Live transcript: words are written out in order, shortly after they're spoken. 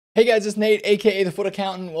Hey guys, it's Nate, aka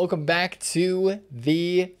TheFutAccountant. Welcome back to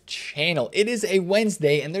the channel. It is a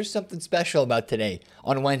Wednesday, and there's something special about today.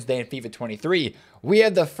 On Wednesday in FIFA 23, we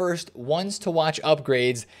have the first ones to watch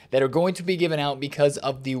upgrades that are going to be given out because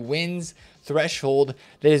of the wins threshold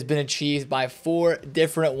that has been achieved by 4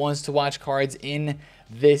 different ones to watch cards in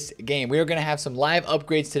this game. We are going to have some live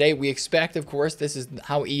upgrades today. We expect, of course, this is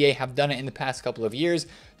how EA have done it in the past couple of years,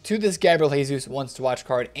 to this Gabriel Jesus wants to watch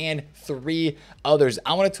card and 3 others.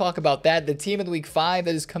 I want to talk about that, the team of the week 5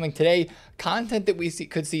 that is coming today, content that we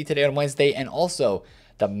could see today on Wednesday, and also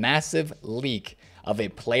the massive leak of a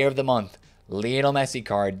player of the month, Lionel Messi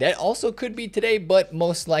card. That also could be today, but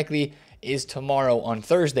most likely is tomorrow on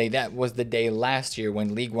Thursday. That was the day last year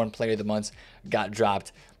when League One Player of the Month got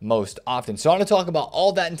dropped most often. So I want to talk about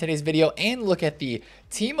all that in today's video and look at the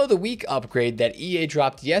Team of the Week upgrade that EA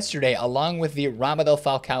dropped yesterday along with the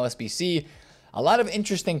Falcao SBC. A lot of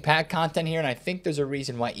interesting pack content here, and I think there's a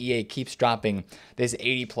reason why EA keeps dropping this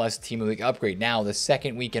 80+ Team of the Week upgrade. Now, the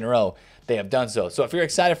second week in a row they have done so. So if you're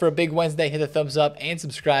excited for a big Wednesday, hit the thumbs up and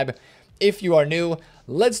subscribe if you are new.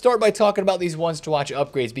 Let's start by talking about these ones to watch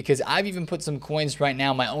upgrades, because I've even put some coins right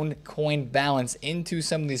now, my own coin balance, into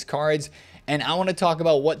some of these cards, and I want to talk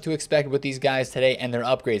about what to expect with these guys today and their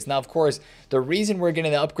upgrades. Now, of course, the reason we're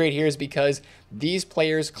getting the upgrade here is because these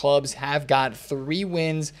players' clubs have got 3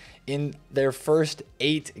 wins in their first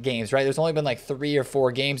 8 games, right? There's only been like 3 or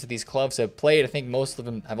 4 games that these clubs have played. I think most of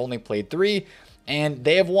them have only played 3, and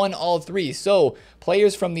they have won all 3. So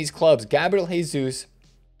players from these clubs, Gabriel Jesus,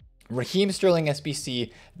 Raheem Sterling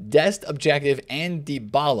SBC, Dest Objective, and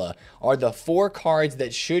Dybala are the 4 cards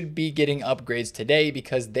that should be getting upgrades today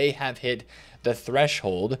because they have hit the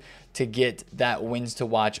threshold to get that wins to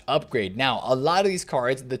watch upgrade. Now, a lot of these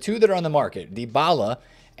cards, the 2 that are on the market, Dybala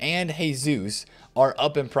and Jesus, are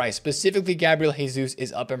up in price. Specifically, Gabriel Jesus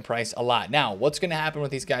is up in price a lot. Now, what's going to happen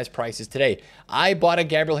with these guys' prices today? I bought a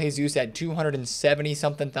Gabriel Jesus at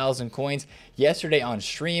 270-something thousand coins yesterday on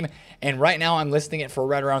stream, and right now I'm listing it for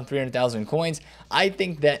right around 300,000 coins. I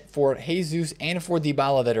think that for Jesus and for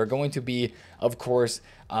Dybala that are going to be, of course,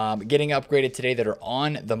 getting upgraded today, that are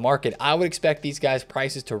on the market, I would expect these guys'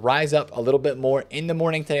 prices to rise up a little bit more in the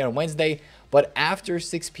morning today on Wednesday, but after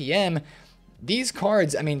 6 p.m., these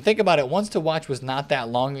cards, I mean, think about it. Once to watch was not that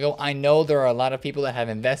long ago. I know there are a lot of people that have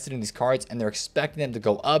invested in these cards and they're expecting them to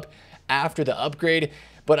go up after the upgrade.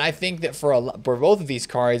 But I think that for both of these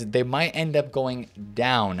cards, they might end up going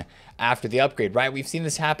down after the upgrade, right? We've seen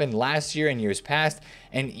this happen last year and years past.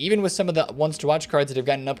 And even with some of the ones to watch cards that have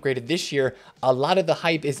gotten upgraded this year, a lot of the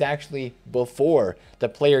hype is actually before the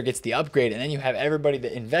player gets the upgrade. And then you have everybody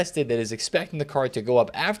that invested that is expecting the card to go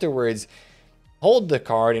up afterwards hold the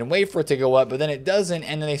card and wait for it to go up, but then it doesn't,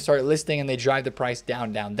 and then they start listing and they drive the price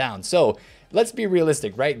down, down, down. So let's be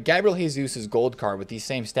realistic, right? Gabriel Jesus' gold card with these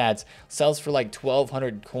same stats sells for like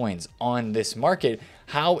 1,200 coins on this market.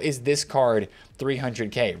 How is this card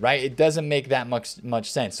 300K, right? It doesn't make that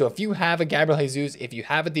much sense. So if you have a Gabriel Jesus, if you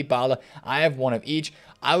have a Dybala, I have one of each,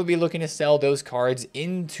 I would be looking to sell those cards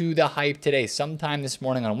into the hype today, sometime this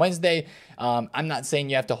morning on Wednesday. I'm not saying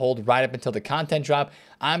you have to hold right up until the content drop.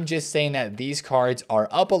 I'm just saying that these cards are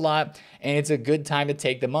up a lot, and it's a good time to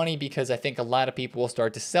take the money because I think a lot of people will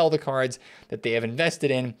start to sell the cards that they have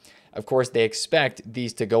invested in. Of course, they expect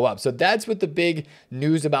these to go up. So that's what the big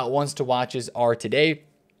news about ones to watches are today.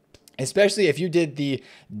 Especially if you did the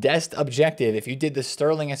Dest Objective, if you did the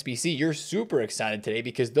Sterling SBC, you're super excited today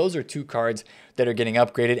because those are 2 cards that are getting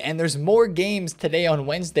upgraded. And there's more games today on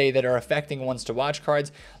Wednesday that are affecting ones to watch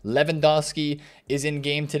cards. Lewandowski is in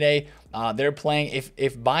game today. They're playing,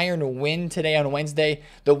 if Bayern win today on Wednesday,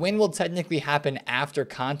 the win will technically happen after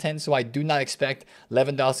content. So I do not expect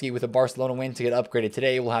Lewandowski with a Barcelona win to get upgraded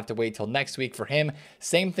today. We'll have to wait till next week for him.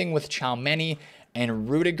 Same thing with Tchouaméni and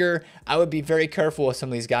Rudiger. I would be very careful with some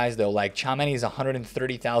of these guys though. Like Tchouaméni is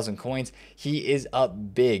 130,000 coins. He is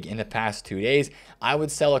up big in the past 2 days. I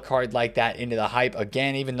would sell a card like that into the hype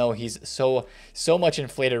again, even though he's so much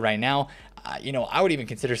inflated right now. You know, I would even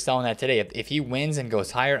consider selling that today. If he wins and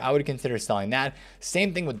goes higher, I would consider selling that.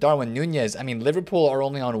 Same thing with Darwin Nunez. I mean, Liverpool are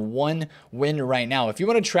only on 1 win right now. If you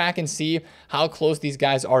want to track and see how close these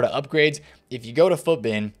guys are to upgrades, if you go to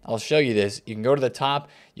Futbin, I'll show you this. You can go to the top,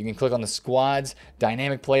 you can click on the squads,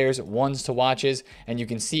 dynamic players, ones to watches, and you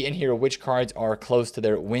can see in here which cards are close to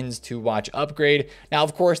their wins to watch upgrade. Now,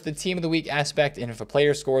 of course, the team of the week aspect, and if a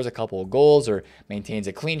player scores a couple of goals or maintains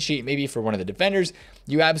a clean sheet, maybe for one of the defenders,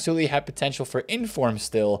 you absolutely have potential for inform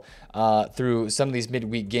still through some of these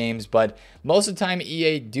midweek games. But most of the time,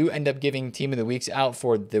 EA do end up giving team of the weeks out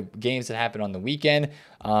for the games that happen on the weekend.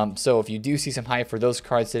 So if you do see some hype for those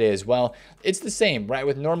cards today as well, it's the same, right?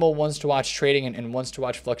 With normal ones to watch trading and ones to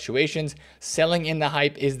watch fluctuations, selling in the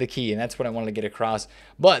hype is the key, and that's what I wanted to get across.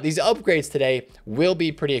 But these upgrades today will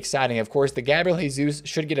be pretty exciting. Of course, the Gabriel Jesus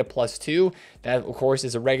should get a +2. That, of course,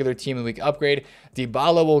 is a regular Team of the Week upgrade.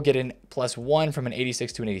 Dybala will get an +1 from an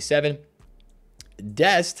 86 to an 87.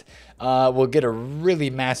 Dest will get a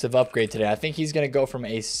really massive upgrade today. I think he's going to go from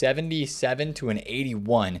a 77 to an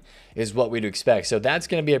 81 is what we'd expect. So that's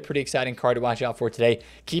going to be a pretty exciting card to watch out for today.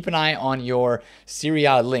 Keep an eye on your Serie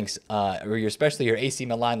A links, or especially your AC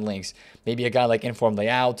Milan links. Maybe a guy like Inform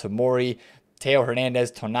Leao, Tomori, Teo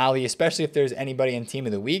Hernandez, Tonali, especially if there's anybody in Team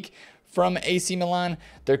of the Week from AC Milan,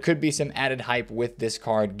 there could be some added hype with this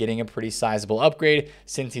card getting a pretty sizable upgrade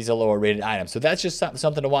since he's a lower rated item. So that's just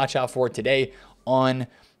something to watch out for today on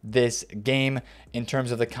this game in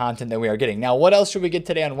terms of the content that we are getting. Now, what else should we get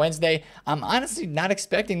today on Wednesday? I'm honestly not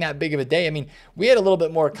expecting that big of a day. I mean, we had a little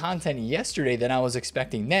bit more content yesterday than I was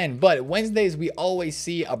expecting then, but Wednesdays we always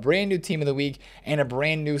see a brand new Team of the Week and a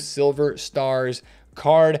brand new Silver Stars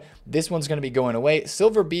card. This one's going to be going away.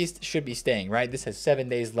 Silver Beast should be staying, right? This has 7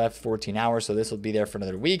 days left, 14 hours, so this will be there for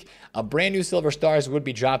another week. A brand new Silver Stars would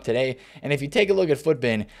be dropped today. And if you take a look at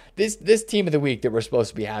Footbin, this Team of the Week that we're supposed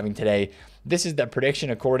to be having today, this is the prediction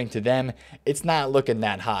according to them. It's not looking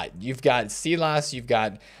that hot. You've got Silas, you've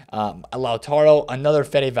got Lautaro, another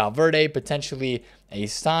Fede Valverde, potentially a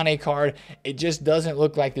Sane card. It just doesn't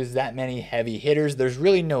look like there's that many heavy hitters. There's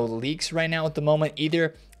really no leaks right now at the moment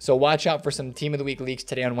either. So watch out for some Team of the Week leaks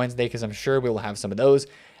today on Wednesday, because I'm sure we will have some of those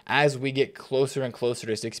as we get closer and closer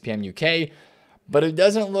to 6 p.m. UK. But it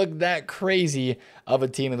doesn't look that crazy of a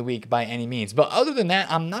Team of the Week by any means. But other than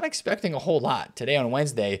that, I'm not expecting a whole lot today on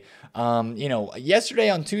Wednesday. Yesterday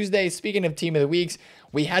on Tuesday, speaking of Team of the Weeks,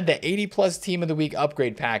 we had the 80+ Team of the Week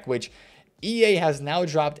upgrade pack, which EA has now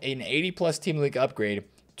dropped an 80+ Team of the Week upgrade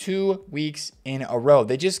 2 weeks in a row.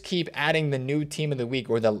 They just keep adding the new Team of the Week,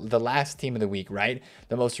 or the last Team of the Week, right?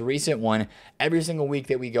 The most recent one, every single week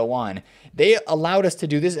that we go on. They allowed us to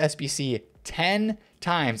do this SBC 10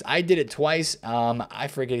 times. I did it twice. I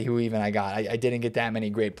forget who even I got. I didn't get that many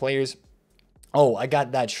great players. Oh, I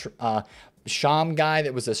got that Sham guy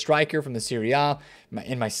that was a striker from the Serie A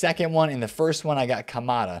in my second one. In the first one, I got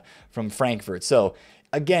Kamada from Frankfurt. So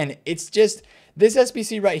again, it's just this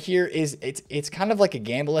SBC right here it's kind of like a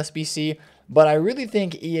gamble SBC, but I really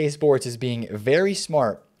think EA Sports is being very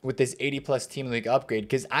smart with this 80+ Team of the Week upgrade,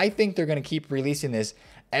 because I think they're going to keep releasing this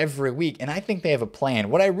every week, and I think they have a plan.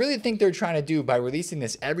 What I really think they're trying to do by releasing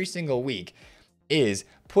this every single week is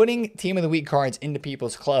putting Team of the Week cards into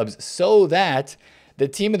people's clubs, so that the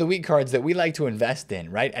Team of the Week cards that we like to invest in,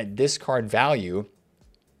 right, at this card value,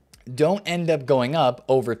 don't end up going up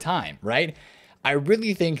over time, right? I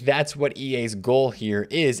really think that's what EA's goal here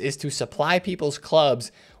is to supply people's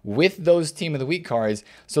clubs with those Team of the Week cards,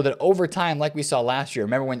 so that over time, like we saw last year,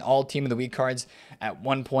 remember when all Team of the Week cards at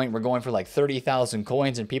one point were going for like 30,000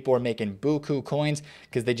 coins, and people were making buku coins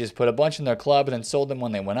because they just put a bunch in their club and then sold them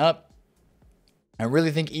when they went up? I really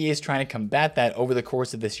think EA is trying to combat that over the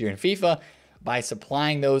course of this year in FIFA by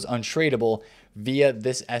supplying those untradeable via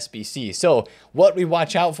this SBC. So what we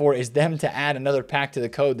watch out for is them to add another pack to the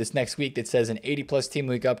code this next week that says an 80+ Team of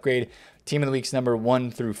the Week upgrade, Team of the Week's number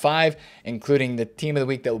 1 through 5, including the Team of the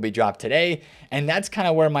Week that will be dropped today. And that's kind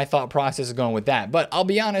of where my thought process is going with that. But I'll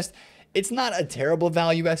be honest, it's not a terrible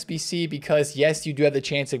value SBC, because yes, you do have the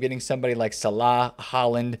chance of getting somebody like Salah,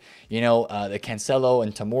 Holland, the Cancelo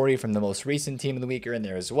and Tomori from the most recent Team of the Week are in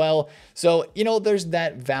there as well. So, there's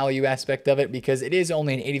that value aspect of it, because it is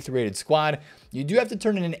only an 83 rated squad. You do have to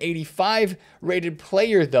turn in an 85 rated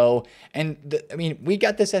player though. And we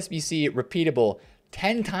got this SBC repeatable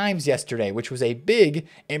 10 times yesterday, which was a big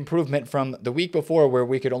improvement from the week before where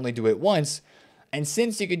we could only do it once. And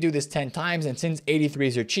since you could do this 10 times, and since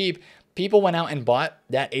 83s are cheap, people went out and bought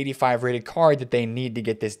that 85 rated card that they need to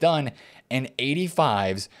get this done. And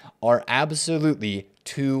 85s are absolutely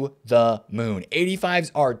to the moon.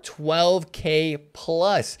 85s are 12K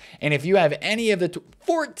plus. And if you have any of the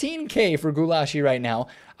 14K for Gulashi right now,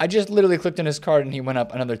 I just literally clicked on his card and he went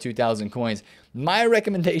up another 2,000 coins. My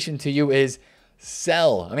recommendation to you is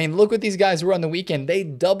sell. Look what these guys were on the weekend. They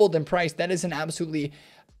doubled in price. That is an absolutely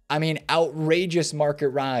outrageous market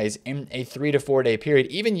rise in a 3 to 4 day period.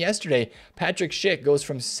 Even yesterday, Patrick Schick goes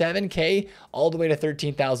from 7K all the way to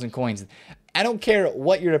 13,000 coins. I don't care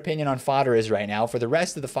what your opinion on fodder is right now. For the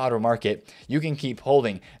rest of the fodder market, you can keep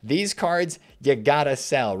holding. These cards, you gotta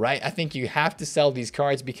sell, right? I think you have to sell these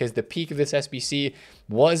cards because the peak of this SBC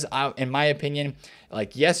was, in my opinion,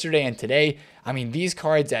 like yesterday and today. I mean, these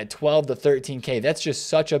cards at 12 to 13K, that's just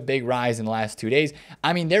such a big rise in the last 2 days.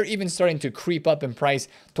 I mean, they're even starting to creep up in price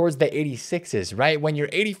towards the 86s, right? When your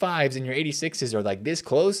 85s and your 86s are like this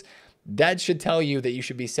close, that should tell you that you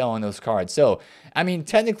should be selling those cards. So, I mean,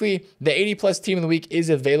 technically, the 80 plus team of the week is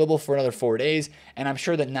available for another 4 days, and I'm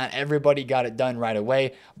sure that not everybody got it done right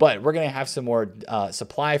away, but we're going to have some more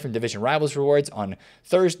supply from Division Rivals rewards on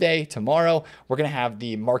Thursday, tomorrow. We're going to have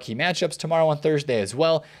the marquee matchups tomorrow on Thursday as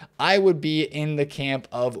well. I would be in the camp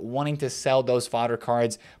of wanting to sell those fodder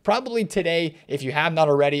cards probably today if you have not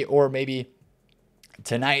already, or maybe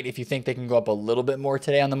tonight if you think they can go up a little bit more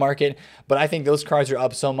today on the market. But I think those cards are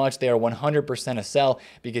up so much they are 100% a sell,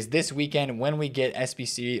 because this weekend when we get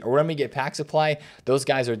SBC or when we get pack supply, those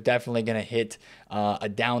guys are definitely going to hit a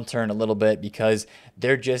downturn a little bit, because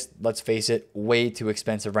they're just, let's face it, way too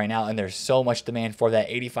expensive right now, and there's so much demand for that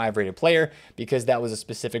 85 rated player because that was a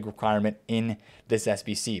specific requirement in this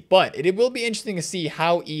SBC. But it will be interesting to see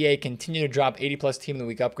how EA continue to drop 80 plus team of the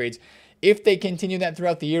week upgrades, if they continue that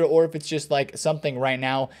throughout the year, or if it's just like something right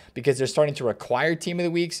now because they're starting to require team of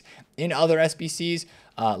the weeks in other SBCs,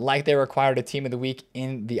 like they required a team of the week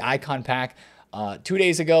in the icon pack 2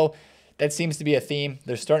 days ago. That seems to be a theme.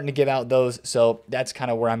 They're starting to give out those. So that's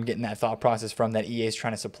kind of where I'm getting that thought process from, that EA is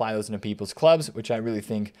trying to supply those into people's clubs, which I really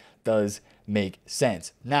think does make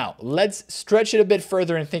sense. Now, let's stretch it a bit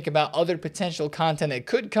further and think about other potential content that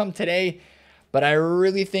could come today, but I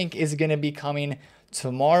really think is going to be coming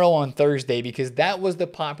tomorrow on Thursday, because that was the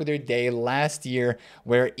popular day last year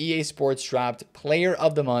where EA Sports dropped Player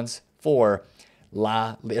of the Month for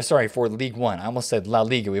for League One. I almost said La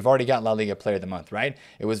Liga. We've already got La Liga Player of the Month, right?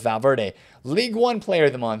 It was Valverde. League One Player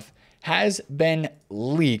of the Month has been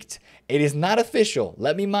leaked. It is not official.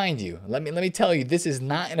 Let me tell you, this is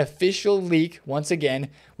not an official leak. Once again,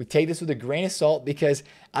 we take this with a grain of salt, because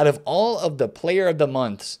out of all of the Player of the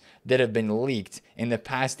Months that have been leaked in the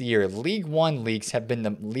past year, League One leaks have been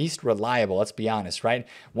the least reliable. Let's be honest, right?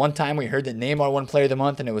 One time we heard that Neymar won Player of the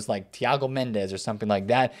Month, and it was like Thiago Mendes or something like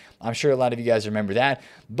that. I'm sure a lot of you guys remember that.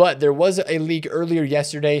 But there was a leak earlier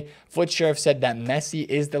yesterday. Foot Sheriff said that Messi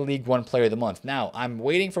is the League One Player of the Month. Now, I'm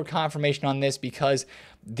waiting for confirmation on this, because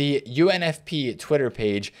the UNFP Twitter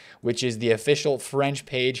page, which is the official French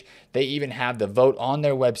page, they even have the vote on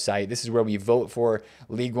their website. This is where we vote for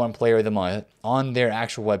League One Player of the Month on their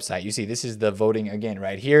actual website. You see, this is the voting again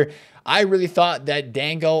right here. I really thought that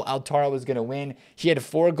Dango Altara was going to win. He had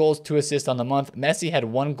 4 goals, 2 assists on the month. Messi had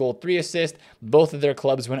 1 goal, 3 assists. Both of their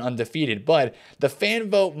clubs went undefeated. But the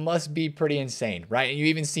fan vote must be pretty insane, right? And you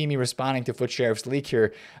even see me responding to Foot Sheriff's leak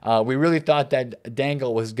here. We really thought that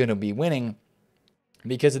Dango was going to be winning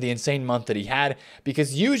because of the insane month that he had,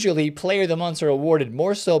 because usually Player of the Months are awarded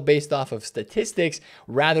more so based off of statistics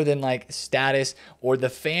rather than like status or the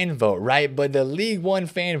fan vote, right? But the League One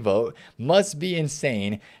fan vote must be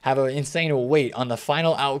insane, have an insane weight on the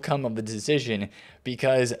final outcome of the decision,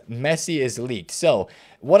 because Messi is leaked. So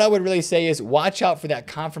what I would really say is watch out for that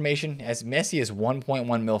confirmation, as Messi is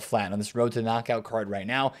 1.1 mil flat on this road to knockout card right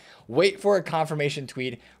now. Wait for a confirmation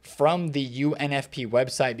tweet from the UNFP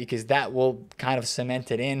website, because that will kind of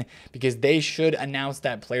cement it in, because they should announce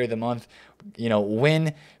that Player of the Month, you know,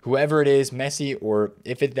 win whoever it is, Messi, or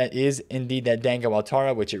if that is indeed that Dango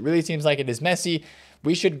Altara, which it really seems like it is Messi.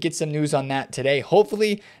 We should get some news on that today,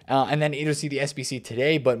 hopefully, and then either see the SBC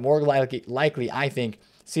today, but more likely, I think,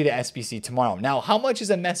 see the SBC tomorrow. Now, how much is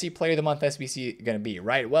a Messi Player of the Month SBC going to be,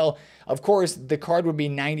 right? Well, of course, the card would be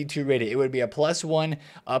 92 rated. It would be a +1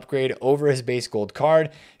 upgrade over his base gold card.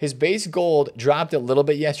 His base gold dropped a little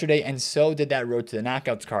bit yesterday, and so did that Road to the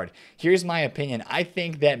Knockouts card. Here's my opinion. I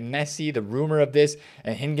think that Messi, the rumor of this,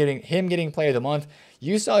 and him getting Player of the Month,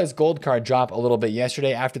 you saw his gold card drop a little bit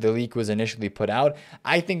yesterday after the leak was initially put out.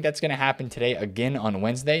 I think that's going to happen today again on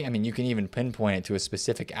Wednesday. I mean, you can even pinpoint it to a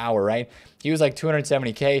specific hour, right? He was like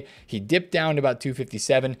 270K. He dipped down to about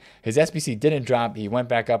 257. His SBC didn't drop. He went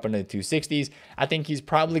back up into the 260s. I think he's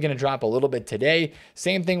probably going to drop a little bit today.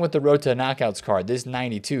 Same thing with the Road to the Knockouts card, this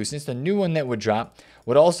 92. Since the new one that would drop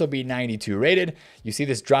would also be 92 rated. You see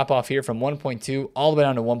this drop off here from 1.2 all the way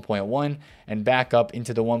down to 1.1 and back up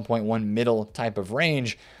into the 1.1 middle type of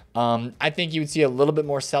range. I think you would see a little bit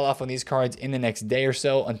more sell-off on these cards in the next day or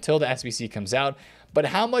so until the SBC comes out. But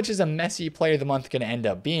how much is a Messi Player of the Month going to end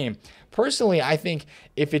up being? Personally, I think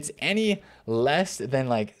if it's any less than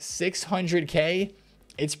like 600K,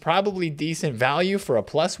 it's probably decent value for a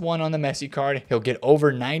 +1 on the Messi card. He'll get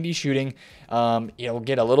over 90 shooting. He'll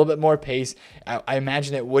get a little bit more pace. I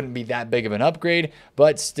imagine it wouldn't be that big of an upgrade,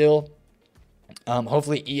 but still,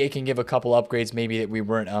 hopefully EA can give a couple upgrades maybe that we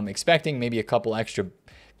weren't expecting, maybe a couple extra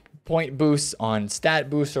point boosts on stat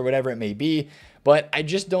boosts or whatever it may be. But I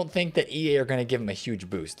just don't think that EA are going to give him a huge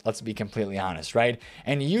boost. Let's be completely honest, right?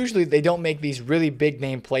 And usually they don't make these really big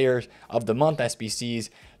name players of the month SBCs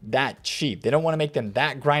that cheap. They don't want to make them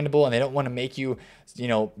that grindable, and they don't want to make you,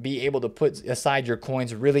 be able to put aside your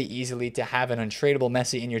coins really easily to have an untradeable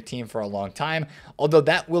Messi in your team for a long time. Although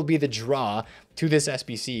that will be the draw to this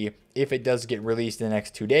SBC if it does get released in the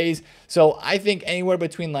next 2 days. So I think anywhere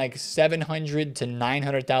between like 700 to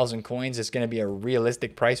 900,000 coins is going to be a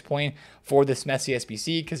realistic price point for this Messi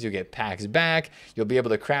SBC, because you'll get packs back. You'll be able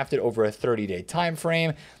to craft it over a 30-day time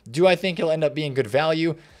frame. Do I think it'll end up being good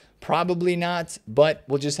value? Probably not, but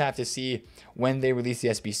we'll just have to see when they release the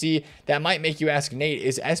SBC. That might make you ask, Nate,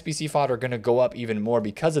 is SBC fodder going to go up even more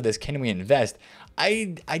because of this? Can we invest?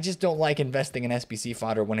 I just don't like investing in SBC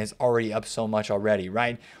fodder when it's already up so much already,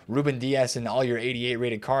 right? Ruben Diaz and all your 88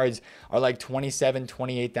 rated cards are like 27,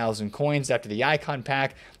 28,000 coins after the icon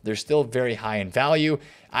pack. They're still very high in value.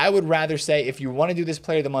 I would rather say if you want to do this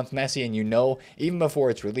player of the month Messi, and even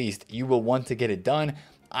before it's released, you will want to get it done,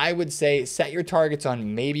 I would say set your targets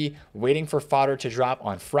on maybe waiting for fodder to drop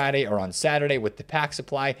on Friday or on Saturday with the pack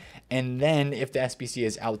supply. And then if the SBC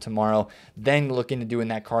is out tomorrow, then look into doing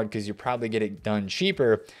that card, because you probably get it done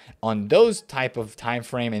cheaper on those type of time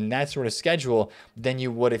frame and that sort of schedule than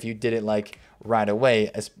you would if you did it like right away.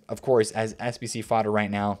 As of course, as SBC fodder right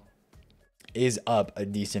now is up a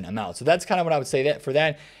decent amount. So that's kind of what I would say that for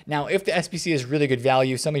that. Now, if the SBC is really good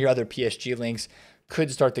value, some of your other PSG links could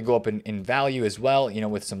start to go up in value as well,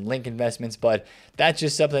 with some link investments. But that's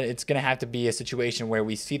just something, it's going to have to be a situation where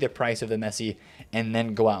we see the price of the Messi and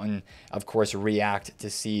then go out and, of course, react to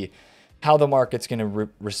see how the market's going to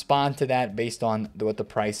respond to that based on what the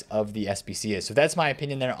price of the SBC is. So that's my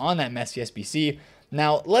opinion there on that Messi SBC.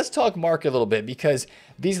 Now, let's talk market a little bit, because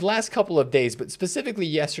these last couple of days, but specifically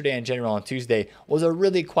yesterday in general on Tuesday, was a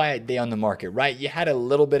really quiet day on the market, right? You had a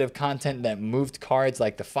little bit of content that moved cards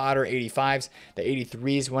like the fodder 85s, the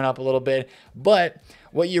 83s went up a little bit, but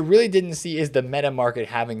what you really didn't see is the meta market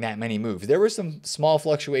having that many moves. There were some small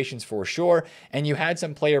fluctuations for sure, and you had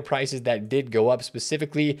some player prices that did go up,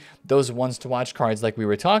 specifically those ones to watch cards like we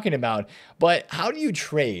were talking about. But how do you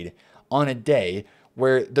trade on a day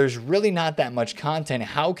where there's really not that much content?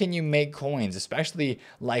 How can you make coins, especially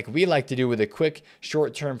like we like to do with a quick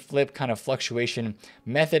short-term flip kind of fluctuation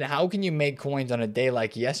method? How can you make coins on a day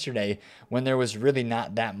like yesterday when there was really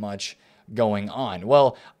not that much going on?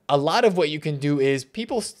 Well, a lot of what you can do is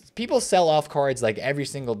people sell off cards like every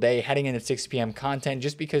single day heading into 6 p.m. content,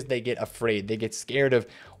 just because they get afraid. They get scared of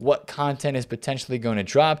what content is potentially going to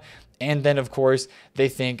drop. And then, of course, they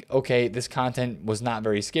think, okay, this content was not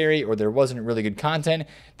very scary, or there wasn't really good content.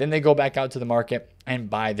 Then they go back out to the market and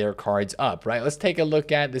buy their cards up, right? Let's take a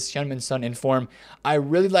look at this Heung-min Son Inform. I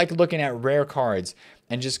really like looking at rare cards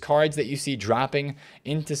and just cards that you see dropping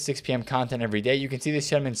into 6 p.m. content every day. You can see this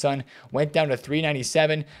Heung-min Son went down to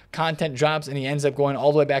 397, content drops, and he ends up going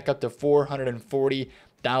all the way back up to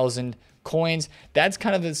 440,000 coins. That's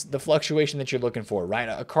kind of the fluctuation that you're looking for, right?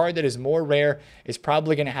 A card that is more rare is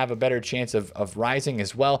probably going to have a better chance of rising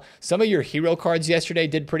as well. Some of your hero cards yesterday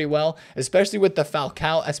did pretty well, especially with the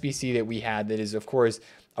Falcao SBC that we had. That is, of course,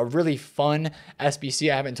 a really fun SBC.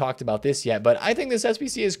 I haven't talked about this yet, but I think this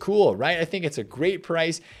SBC is cool, right? I think it's a great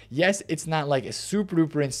price. Yes, it's not like a super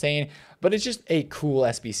duper insane, but it's just a cool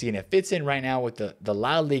SBC, and it fits in right now with the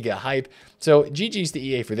La Liga hype. So GG's to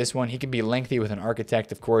EA for this one. He can be lengthy with an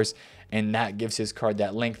architect, of course, and that gives his card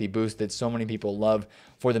that lengthy boost that so many people love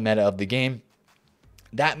for the meta of the game.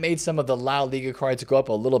 That made some of the La Liga cards go up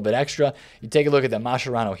a little bit extra. You take a look at the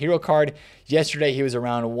Mascherano hero card. Yesterday, he was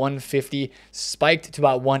around 150, spiked to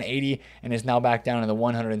about 180, and is now back down in the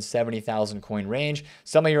 170,000 coin range.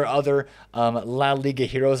 Some of your other La Liga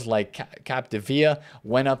heroes like Capdevia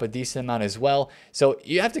went up a decent amount as well. So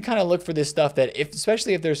you have to kind of look for this stuff that,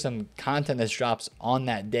 especially if there's some content that drops on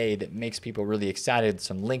that day that makes people really excited,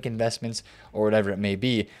 some link investments or whatever it may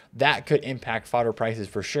be, that could impact fodder prices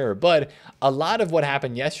for sure. But a lot of what happens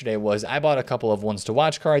happened yesterday was I bought a couple of ones to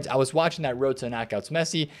watch cards. I was watching that Road to Knockouts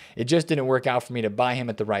Messi. It just didn't work out for me to buy him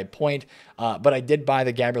at the right point. But I did buy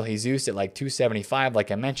the Gabriel Jesus at like 275, like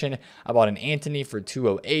I mentioned. I bought an Anthony for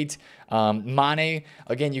 208. Mane,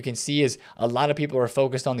 again, you can see is a lot of people are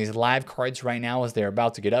focused on these live cards right now as they're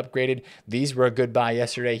about to get upgraded. These were a good buy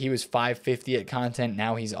yesterday. He was 550 at content.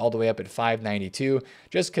 Now he's all the way up at 592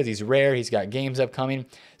 just because he's rare. He's got games upcoming.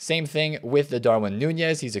 Same thing with the Darwin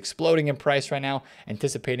Nunez. He's exploding in price right now,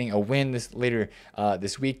 anticipating a win later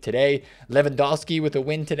this week today. Lewandowski with a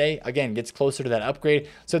win today, again, gets closer to that upgrade.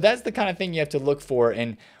 So that's the kind of thing you have to look for.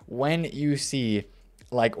 And when you see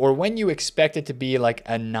or when you expect it to be like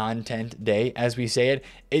a non-tent day, as we say it,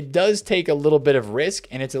 it does take a little bit of risk,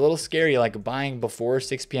 and it's a little scary, like buying before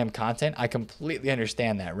 6 p.m. content. I completely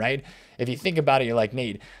understand that, right? If you think about it, you're like,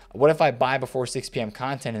 Nate, what if I buy before 6 p.m.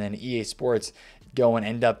 content and then EA Sports go and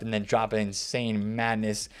end up and then drop an insane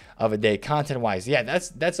madness of a day content-wise? Yeah,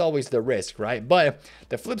 that's always the risk, right? But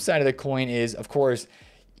the flip side of the coin is, of course,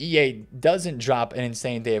 EA doesn't drop an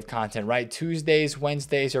insane day of content, right? Tuesdays,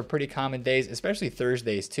 Wednesdays are pretty common days, especially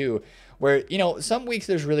Thursdays too, where, some weeks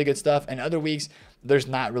there's really good stuff and other weeks there's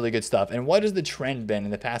not really good stuff. And what has the trend been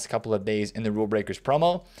in the past couple of days in the Rule Breakers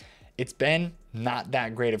promo? It's been not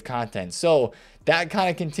that great of content. So that kind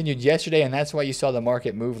of continued yesterday, and that's why you saw the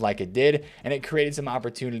market move like it did, and it created some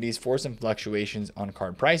opportunities for some fluctuations on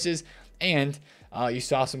card prices. And you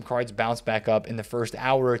saw some cards bounce back up in the first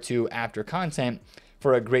hour or two after content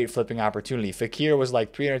for a great flipping opportunity. Fakir was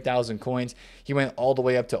like 300,000 coins. He went all the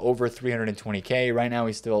way up to over 320K. Right now,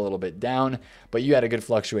 he's still a little bit down, but you had a good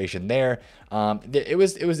fluctuation there. It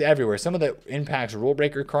was everywhere. Some of the Impact's Rule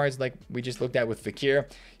Breaker cards, like we just looked at with Fakir,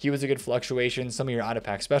 he was a good fluctuation. Some of your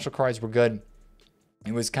out-of-pack special cards were good.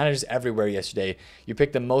 It was kind of just everywhere yesterday. You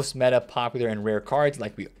picked the most meta, popular, and rare cards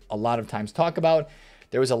like we a lot of times talk about.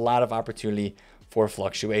 There was a lot of opportunity for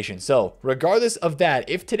fluctuation. So regardless of that,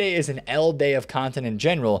 if today is an L day of content in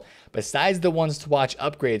general, besides the ones to watch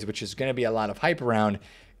upgrades, which is going to be a lot of hype around,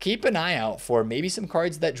 keep an eye out for maybe some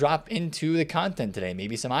cards that drop into the content today,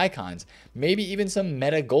 maybe some icons, maybe even some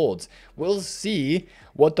meta golds. We'll see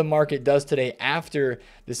what the market does today after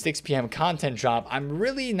the 6 p.m. content drop. I'm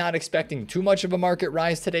really not expecting too much of a market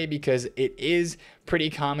rise today because it is pretty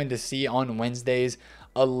common to see on Wednesdays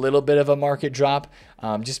a little bit of a market drop,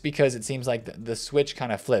 just because it seems like the switch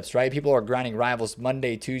kind of flips, right? People are grinding Rivals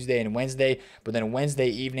Monday, Tuesday, and Wednesday, but then Wednesday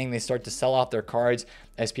evening they start to sell off their cards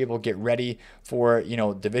as people get ready for,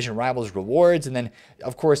 Division Rivals rewards. And then,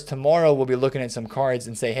 of course, tomorrow we'll be looking at some cards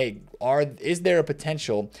and say, hey, is there a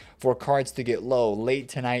potential for cards to get low late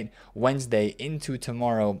tonight, Wednesday, into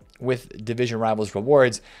tomorrow with Division Rivals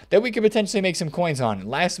rewards that we could potentially make some coins on?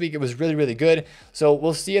 Last week it was really, really good. So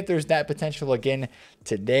we'll see if there's that potential again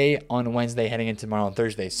today on Wednesday, heading into tomorrow on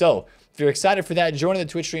Thursday. So if you're excited for that, join the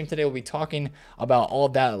Twitch stream today. We'll be talking about all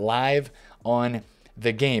of that live on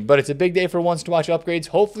the game. But it's a big day for ones to watch upgrades.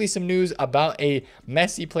 Hopefully some news about a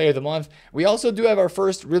Messi player of the month. We also do have our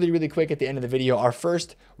first, really quick at the end of the video, our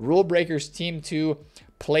first Rule Breakers Team 2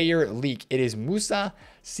 player leak. It is Moussa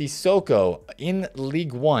Sissoko in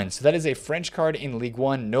League One. So that is a French card in League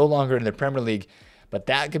One, no longer in the Premier League. But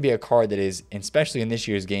that could be a card that is, especially in this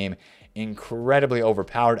year's game, incredibly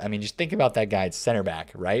overpowered. I mean, just think about that guy at center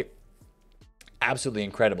back, right? Absolutely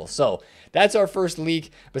incredible. So that's our first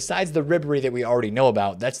leak. Besides the ribbery that we already know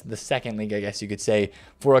about, that's the second leak, I guess you could say,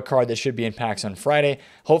 for a card that should be in packs on Friday.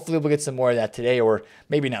 Hopefully we'll get some more of that today, or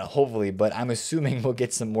maybe not hopefully, but I'm assuming we'll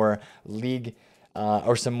get some more league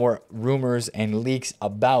or some more rumors and leaks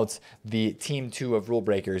about the Team 2 of Rule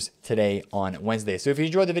Breakers today on Wednesday. So if you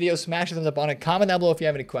enjoyed the video, smash a thumbs up on it, comment down below if you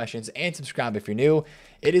have any questions, and subscribe if you're new.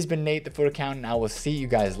 It has been Nate, the Foot Accountant, and I will see you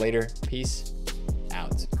guys later. Peace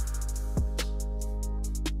out.